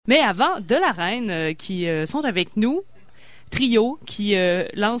Mais avant, De La Reine, qui sont avec nous, trio, qui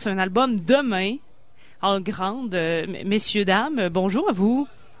lance un album demain, en grande. Messieurs, dames, bonjour à vous.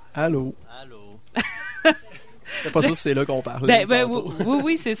 Allô. C'est pas sûr si c'est là qu'on parlait.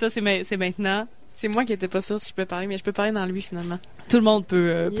 Oui, c'est ça, c'est maintenant. C'est moi qui n'étais pas sûre si je peux parler, mais je peux parler dans lui, finalement. Tout le monde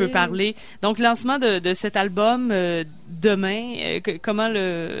peut parler. Donc, lancement de cet album demain. Comment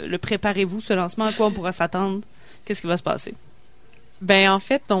le préparez-vous, ce lancement? À quoi on pourra s'attendre? Qu'est-ce qui va se passer? Ben, en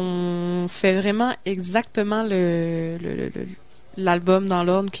fait, on fait vraiment exactement l'album dans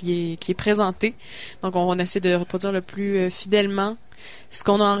l'ordre qui est présenté. Donc, on essaie de reproduire le plus fidèlement ce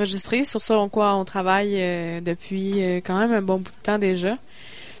qu'on a enregistré, sur ça en quoi on travaille depuis quand même un bon bout de temps déjà.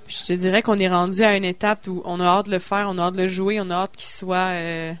 Je te dirais qu'on est rendu à une étape où on a hâte de le faire, on a hâte de le jouer, on a hâte qu'il soit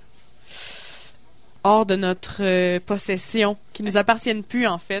hors de notre possession, qu'il nous appartienne plus,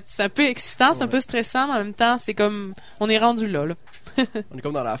 en fait. C'est un peu excitant, c'est un peu stressant, mais en même temps, c'est comme... On est rendu là. On est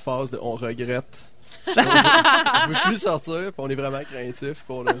comme dans la phase de « on regrette ». On veut plus sortir, puis on est vraiment craintif.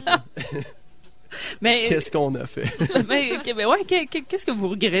 Mais qu'est-ce qu'on a fait? Qu'est-ce que vous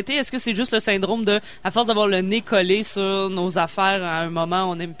regrettez? Est-ce que c'est juste le syndrome de, à force d'avoir le nez collé sur nos affaires à un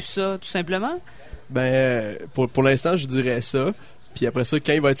moment, on n'aime plus ça, tout simplement? Ben, pour l'instant, je dirais ça. Puis après ça,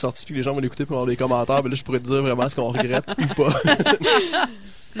 quand il va être sorti puis que les gens vont l'écouter pour avoir des commentaires, ben là, je pourrais te dire vraiment ce qu'on regrette ou pas.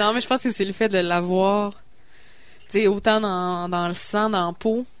 Non, mais je pense que c'est le fait de l'avoir, tu sais, autant dans le sang, dans la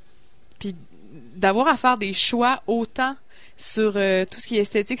peau, puis d'avoir à faire des choix autant sur tout ce qui est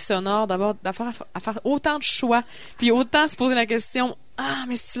esthétique, sonore, d'abord à faire autant de choix, puis autant se poser la question « Ah,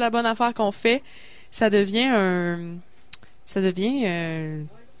 mais c'est-tu la bonne affaire qu'on fait? » Ça devient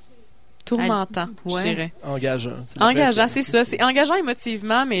tourmentant, je dirais. Engageant. Engageant, c'est ça. C'est engageant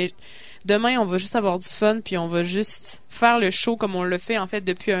émotivement, mais demain, on va juste avoir du fun, puis on va juste faire le show comme on le fait, en fait,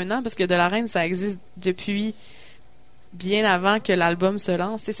 depuis 1 an, parce que De La Reine, ça existe depuis bien avant que l'album se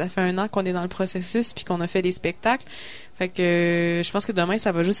lance. T'sais, ça fait 1 an qu'on est dans le processus, puis qu'on a fait des spectacles. Fait que je pense que demain,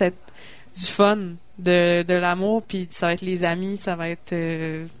 ça va juste être du fun, de l'amour, puis ça va être les amis, ça va être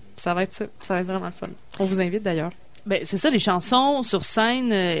ça. Ça va être vraiment le fun. On vous invite d'ailleurs. Ben, c'est ça, les chansons sur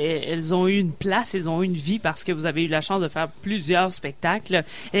scène, elles ont eu une place, elles ont eu une vie parce que vous avez eu la chance de faire plusieurs spectacles.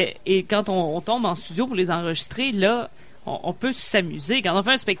 Et quand on tombe en studio pour les enregistrer, là, on peut s'amuser. Quand on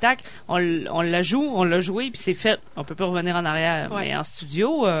fait un spectacle, on la joue, on l'a joué, puis c'est fait. On peut pas revenir en arrière. Ouais. Mais en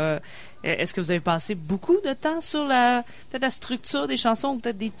studio, est-ce que vous avez passé beaucoup de temps sur peut-être la structure des chansons ou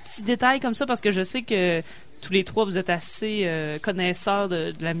peut-être des petits détails comme ça? Parce que je sais que tous les trois, vous êtes assez connaisseurs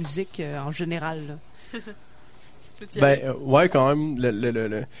de la musique en général. Ouais, quand même.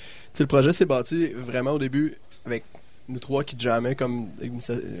 Le projet s'est bâti vraiment au début avec nous trois qui Jamais, comme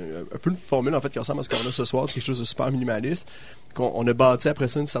un peu une formule en fait qui ressemble à ce qu'on a ce soir. C'est quelque chose de super minimaliste. On a bâti après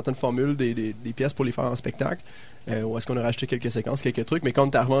ça une certaine formule des pièces pour les faire en spectacle. Où est-ce qu'on a rajouté quelques séquences, quelques trucs. Mais quand on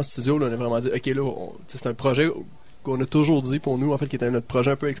est arrivé en studio, là, on a vraiment dit OK, là, c'est un projet qu'on a toujours dit pour nous, en fait, qui était notre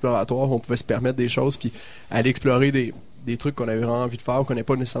projet un peu exploratoire, où on pouvait se permettre des choses puis aller explorer des trucs qu'on avait vraiment envie de faire ou qu'on n'avait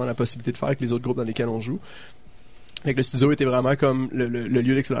pas nécessairement la possibilité de faire avec les autres groupes dans lesquels on joue. Fait que le studio était vraiment comme le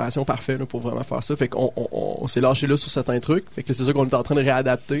lieu d'exploration parfait là, pour vraiment faire ça. Fait qu'on s'est lâché là sur certains trucs. Fait que c'est sûr qu'on est en train de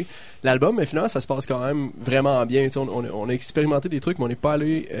réadapter l'album, mais finalement ça se passe quand même vraiment bien. On a expérimenté des trucs, mais on n'est pas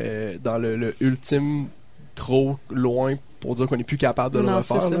allé dans le ultime trop loin pour dire qu'on n'est plus capable de le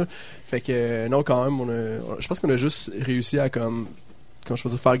refaire. Là. Fait que non, quand même, je pense qu'on a juste réussi à comme je peux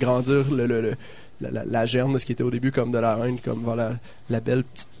dire, faire grandir la germe de ce qui était au début comme De La Reine, comme voilà la belle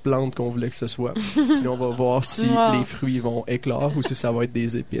petite plante qu'on voulait que ce soit. Puis on va voir si les fruits vont éclore ou si ça va être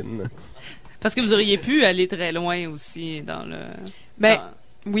des épines. Parce que vous auriez pu aller très loin aussi dans le...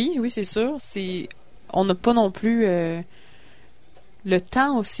 Oui, c'est sûr. On n'a pas non plus... Le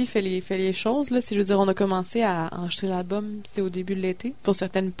temps aussi fait les choses. Là. Je veux dire, on a commencé à enregistrer l'album, c'était au début de l'été, pour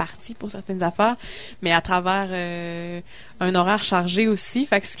certaines parties, pour certaines affaires, mais à travers un horaire chargé aussi.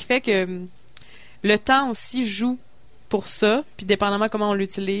 Fait que ce qui fait que le temps aussi joue pour ça, puis dépendamment comment on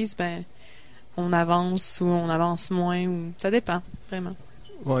l'utilise, ben on avance ou on avance moins, ou ça dépend, vraiment.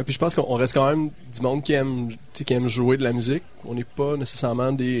 Ouais, puis je pense qu'on reste quand même du monde qui aime jouer de la musique. On n'est pas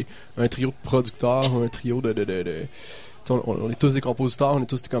nécessairement un trio de producteurs ou un trio de on est tous des compositeurs, on est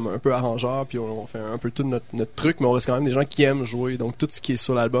tous comme un peu arrangeurs, puis on fait un peu tout notre truc, mais on reste quand même des gens qui aiment jouer. Donc tout ce qui est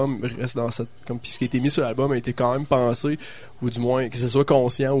sur l'album reste dans puis ce qui a été mis sur l'album a été quand même pensé, ou du moins que ce soit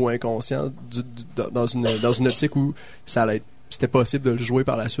conscient ou inconscient, dans une optique où ça allait être, c'était possible de le jouer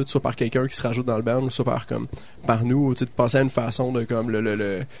par la suite, soit par quelqu'un qui se rajoute dans le band, ou soit par nous, ou de penser à une façon de comme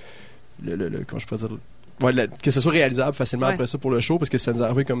comment je peux dire, que ce soit réalisable facilement Ouais. après ça pour le show, parce que ça nous est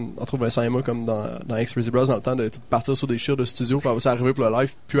arrivé comme, entre Vincent et moi, comme dans X-Crazy Bros, dans le temps de partir sur des chires de studio, puis après ça arriver pour le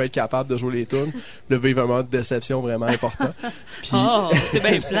live, puis être capable de jouer les tunes, le vivre un moment de déception vraiment important. Puis, Oh, c'est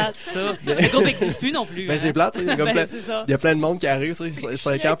bien plate, ça. Le groupe n'existe plus non plus. ben c'est plate, il y a comme Ben, c'est ça. il y a plein de monde qui arrive, tu sais,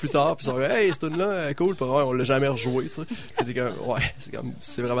 5 ans plus tard, puis ils sont comme, hey, cette tune-là, cool, puis ouais, on l'a jamais rejoué, tu sais. Puis c'est comme, ouais,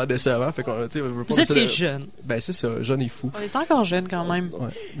 c'est vraiment décevant, fait qu'on, tu sais, veut pas Vous laisser étiez le- jeune. Ben c'est ça, jeune et fou. On est encore jeune quand même. Ouais,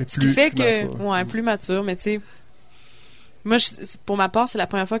 mais Ce qui fait plus que, mature. ouais, plus mature, mais tu sais, moi, pour ma part, c'est la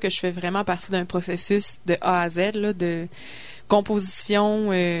première fois que je fais vraiment partie d'un processus de A à Z, là, de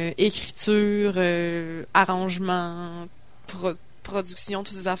composition, écriture, arrangement, production,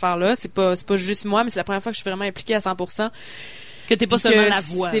 toutes ces affaires-là. C'est pas juste moi, mais c'est la première fois que je suis vraiment impliquée à 100%. Que t'es pas Puis seulement que la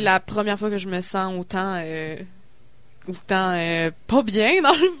voix. c'est la première fois que je me sens autant pas bien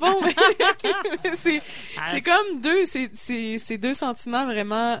dans le fond, mais c'est comme c'est deux sentiments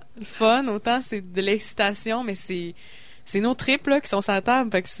vraiment fun. Autant c'est de l'excitation, mais c'est nos tripes là qui sont sur la table,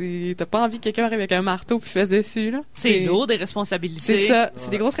 fait que t'as pas envie que quelqu'un arrive avec un marteau puis fasse dessus là. C'est lourd, des responsabilités. C'est ça,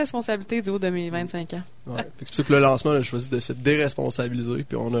 c'est des grosses responsabilités du haut de mes 25 ans. Ouais. Fait que c'est pour ça que le lancement, on a choisi de se déresponsabiliser,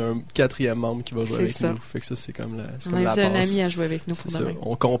 puis on a un 4e membre qui va jouer C'est avec ça. nous. Fait que ça, c'est comme la On a base. invité un ami à jouer avec nous C'est pour ça. demain.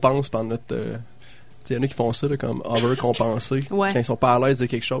 On compense par notre... il y en a qui font ça, là, comme overcompenser. Ouais. Quand ils sont pas à l'aise de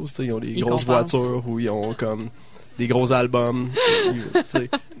quelque chose, ils ont des Ils grosses compensent. voitures ou ils ont comme des gros albums, trop produits.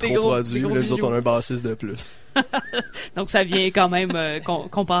 des gros Là, nous autres, bijoux. on a un bassiste de plus. Donc, ça vient quand même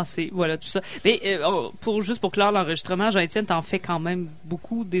compenser. Voilà, tout ça. Mais juste pour clore l'enregistrement, Jean-Étienne, t'en fais quand même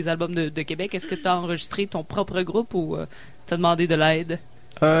beaucoup des albums de Québec. Est-ce que t'as enregistré ton propre groupe ou t'as demandé de l'aide?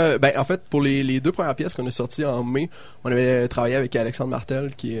 Ben, en fait, pour les 2 premières pièces qu'on a sorties en mai, on avait travaillé avec Alexandre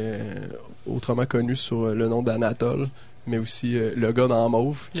Martel, qui est autrement connu sur le nom d'Anatole, mais aussi le gars dans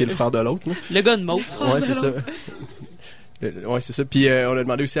Mauve, qui est le frère de l'autre. Là. Le gars de Mauve. Ouais, c'est ça. Ouais, c'est ça. Puis on a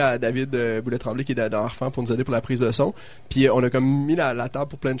demandé aussi à David Boulet-Tremblay, qui est dans Arfan, pour nous aider pour la prise de son. Puis on a comme mis la table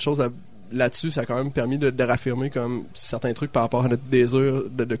pour plein de choses là-dessus. Ça a quand même permis de raffirmer comme certains trucs par rapport à notre désir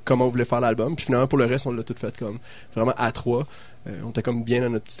de comment on voulait faire l'album. Puis finalement, pour le reste, on l'a tout fait comme vraiment à 3. On était comme bien dans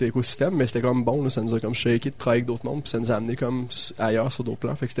notre petit écosystème, mais c'était comme bon, là, ça nous a comme shaké de travailler avec d'autres mondes, puis ça nous a amené comme ailleurs sur d'autres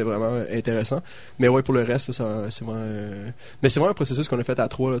plans, fait que c'était vraiment intéressant. Mais ouais, pour le reste, là, c'est vraiment... Mais c'est vraiment un processus qu'on a fait à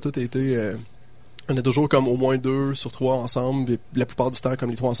 3, là. Tout a été... On est toujours comme au moins 2 sur 3 ensemble, et la plupart du temps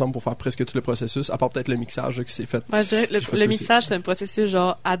comme les 3 ensemble pour faire presque tout le processus, à part peut-être le mixage là, qui s'est fait. Ouais, je dirais J'ai fait le aussi. mixage, c'est un processus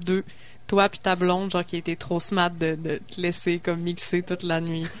genre à 2. Toi puis ta blonde, genre qui a été trop smart de te laisser comme mixer toute la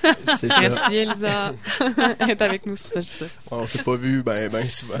nuit. C'est ça. Merci Elisa. Elle est avec nous, c'est pour ça que je dis ça. On s'est pas vu ben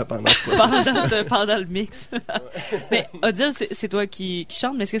souvent pendant ce processus. Pendant le mix. Mais Odile, c'est toi qui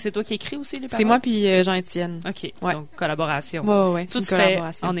chante, mais est-ce que c'est toi qui écris aussi les paroles? C'est moi puis Jean-Étienne. OK, Ouais. donc collaboration. Ouais, c'est Tout une se fait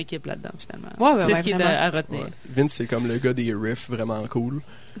collaboration. en équipe là-dedans, finalement. Ouais, c'est ouais, ce qui est vraiment. à retenir. Ouais. Vince, c'est comme le gars des riffs vraiment cool.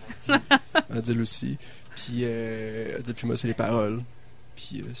 Odile aussi. Puis Odile puis moi, c'est les paroles.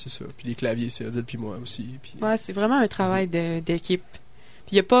 Puis c'est ça. Puis les claviers, c'est Odile puis moi aussi. Puis, Ouais, c'est vraiment un travail d'équipe.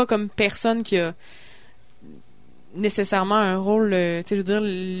 Puis il y a pas comme personne qui a nécessairement un rôle, tu sais, je veux dire,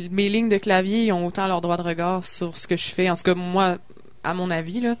 mes lignes de clavier, ils ont autant leur droit de regard sur ce que je fais. En tout cas, moi, à mon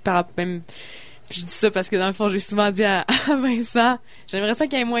avis, là, même, je dis ça parce que dans le fond, j'ai souvent dit à Vincent, j'aimerais ça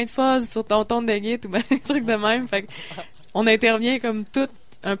qu'il y ait moins de fuzz sur ton ton de guitare ou ben, des trucs de même. Fait que on intervient comme tout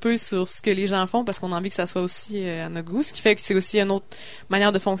un peu sur ce que les gens font parce qu'on a envie que ça soit aussi à notre goût, ce qui fait que c'est aussi une autre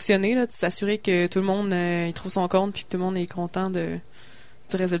manière de fonctionner, là, de s'assurer que tout le monde il trouve son compte puis que tout le monde est content du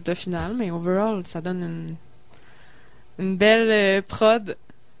résultat final. Mais overall, ça donne une belle prod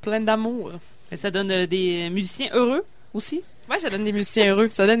pleine d'amour. Et ça donne des musiciens heureux aussi? Ouais, ça donne des musiciens heureux.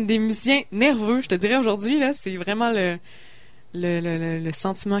 Ça donne des musiciens nerveux. Je te dirais aujourd'hui, là, c'est vraiment le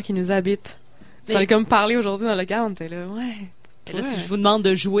sentiment qui nous habite. Ça allait comme parler aujourd'hui dans le cadre, t'es là, ouais. Et là, si je vous demande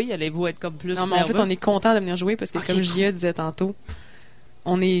de jouer, allez-vous être comme plus Non, mais en fait, nerveux? on est content de venir jouer parce que, Ok, comme cool. J.A. disait tantôt,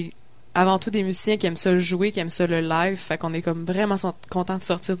 on est avant tout des musiciens qui aiment ça le jouer, qui aiment ça le live. Fait qu'on est comme vraiment content de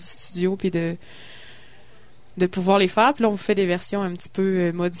sortir du studio puis de pouvoir les faire. Puis là, on vous fait des versions un petit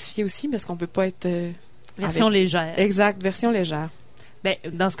peu modifiées aussi parce qu'on peut pas être... Version légère. Exact, version légère. Ben,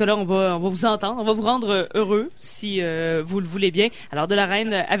 dans ce cas-là, on va vous entendre. On va vous rendre heureux si vous le voulez bien. Alors, De La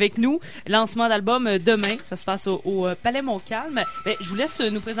Reine avec nous. Lancement d'album demain. Ça se passe au Palais Montcalm. Ben, je vous laisse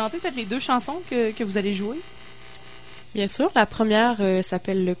nous présenter peut-être les 2 chansons que vous allez jouer. Bien sûr, la première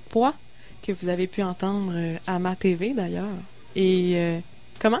s'appelle Le Poids, que vous avez pu entendre à ma TV d'ailleurs. Et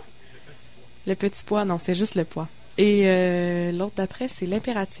comment? Le Petit Poids, non, c'est juste Le Poids. Et l'autre d'après, c'est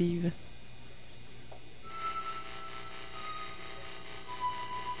L'Impérative.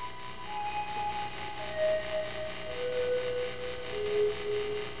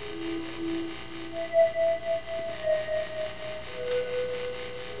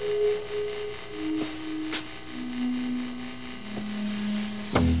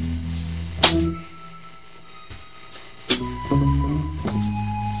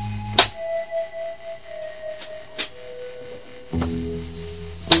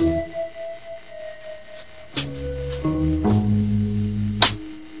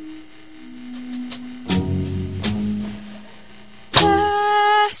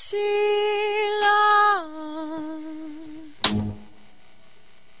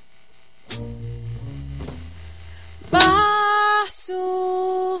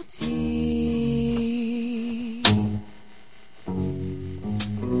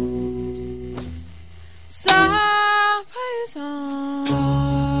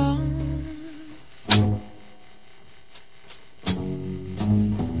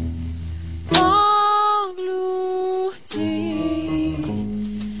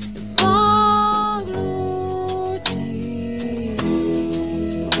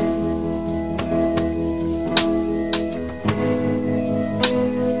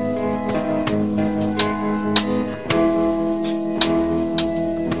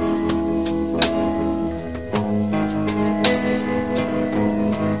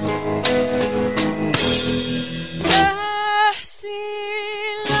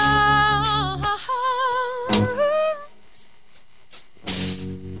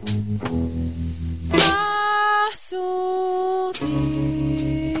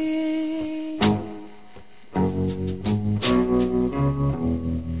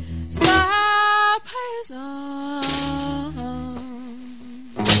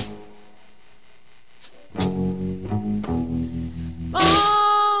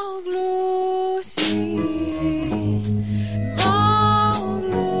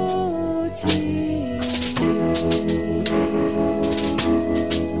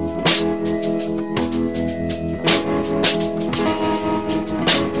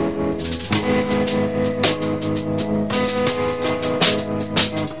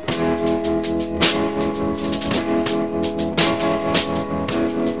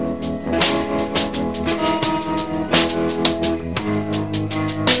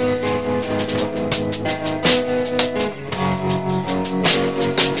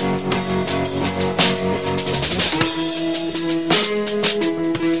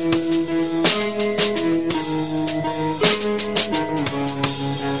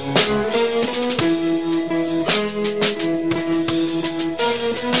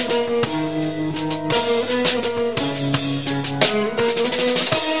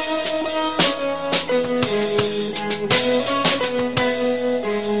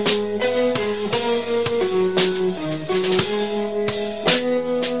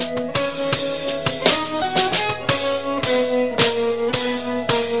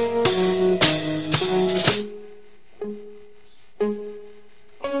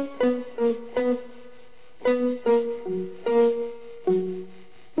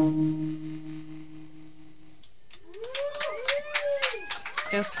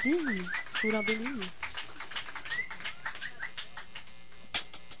 Merci. Faut l'embellir.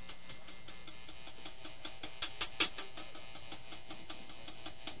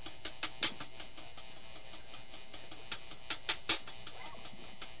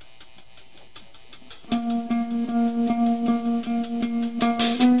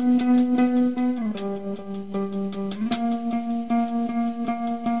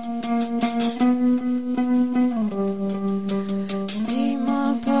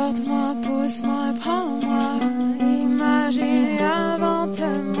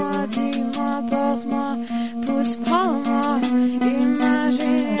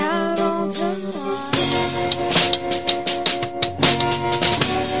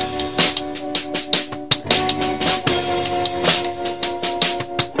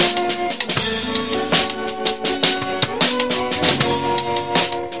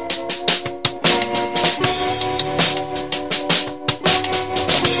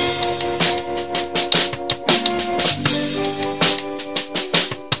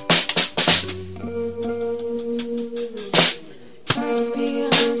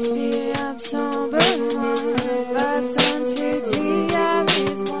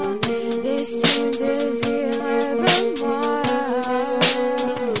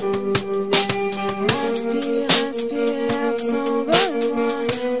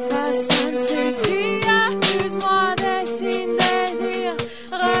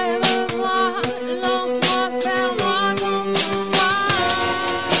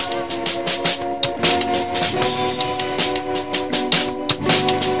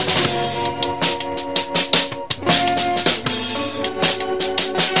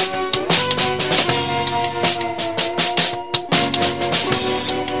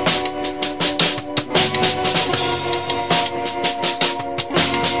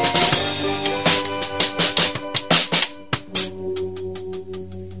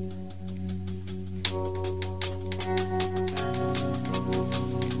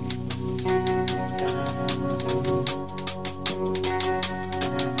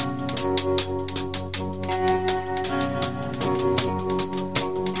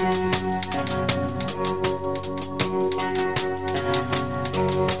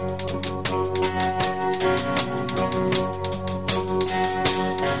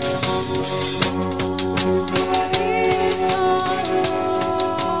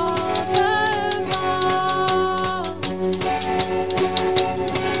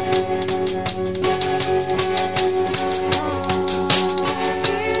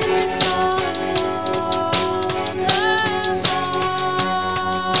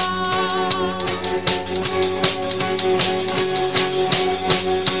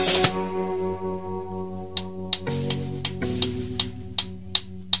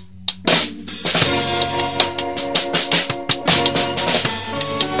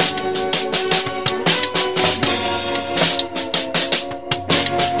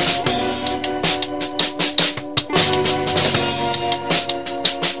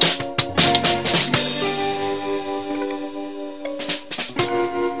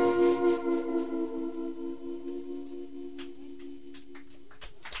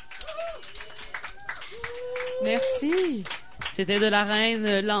 Merci. C'était De La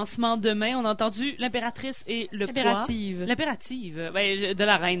Reine, lancement demain. On a entendu l'impératrice et le Impérative. poids. L'impérative. Ben, De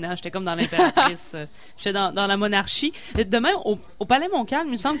La Reine, hein, j'étais comme dans l'impératrice. J'étais dans la monarchie. Demain, au Palais Montcalm,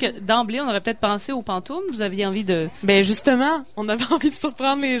 il me semble que d'emblée, on aurait peut-être pensé aux pantoufles. Vous aviez envie de... Ben justement, on avait envie de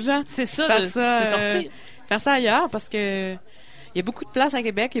surprendre les gens. C'est ça, Faire de sortir. Faire ça ailleurs, parce que il y a beaucoup de places à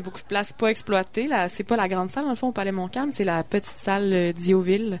Québec, il y a beaucoup de places pas exploitées. Là, c'est pas la grande salle, dans le fond, au Palais Montcalm, c'est la petite salle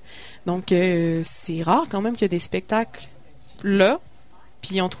d'Ioville. Donc, c'est rare quand même qu'il y a des spectacles là.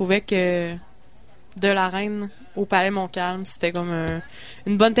 Puis on trouvait que De La Reine au Palais Montcalm, c'était comme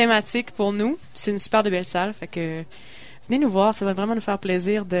une bonne thématique pour nous. C'est une super de belle salle, fait que venez nous voir, ça va vraiment nous faire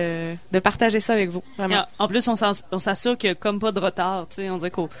plaisir de partager ça avec vous. Vraiment. En plus, on s'assure qu'il n'y a comme pas de retard. Tu sais, on dirait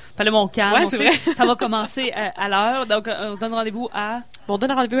qu'au Palais Montcalm, Ouais, c'est vrai. ça va commencer à l'heure. Donc, on se donne rendez-vous à... Bon, on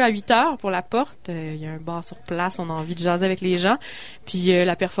donne rendez-vous à 8h pour la porte. Il y a un bar sur place, on a envie de jaser avec les gens. Puis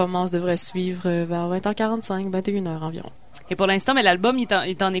la performance devrait suivre vers 20h45, 21h environ. Et pour l'instant, mais l'album, il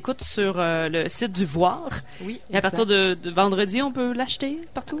est en écoute sur le site du Voir. Oui. Et à partir de vendredi, on peut l'acheter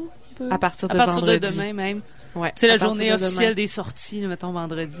partout? À partir de vendredi. vendredi. Demain même. Ouais, c'est la à partir journée de officielle demain. des sorties, là, mettons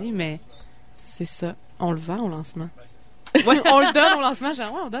vendredi, mais... C'est ça. On le vend au lancement. Ouais. On le donne au lancement.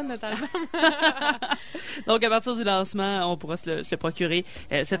 Genre, ouais, on donne notre album. Donc, à partir du lancement, on pourra se le procurer,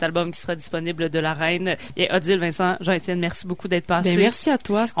 cet album qui sera disponible de La Reine. Et Odile, Vincent, Jean-Étienne, merci beaucoup d'être passé. Ben, merci à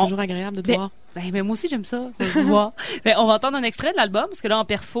toi. C'est toujours agréable de te voir. Ben, moi aussi, j'aime ça, de vous voir. Ben, on va entendre un extrait de l'album, parce que là, en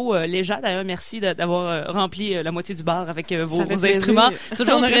perfo léger, d'ailleurs, merci d'avoir rempli la moitié du bar avec vos instruments.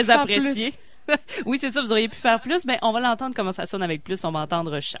 Toujours très apprécié. Oui, c'est ça, vous auriez pu faire plus, mais on va l'entendre comment ça sonne avec plus. On va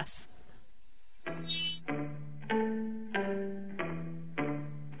entendre Chasse.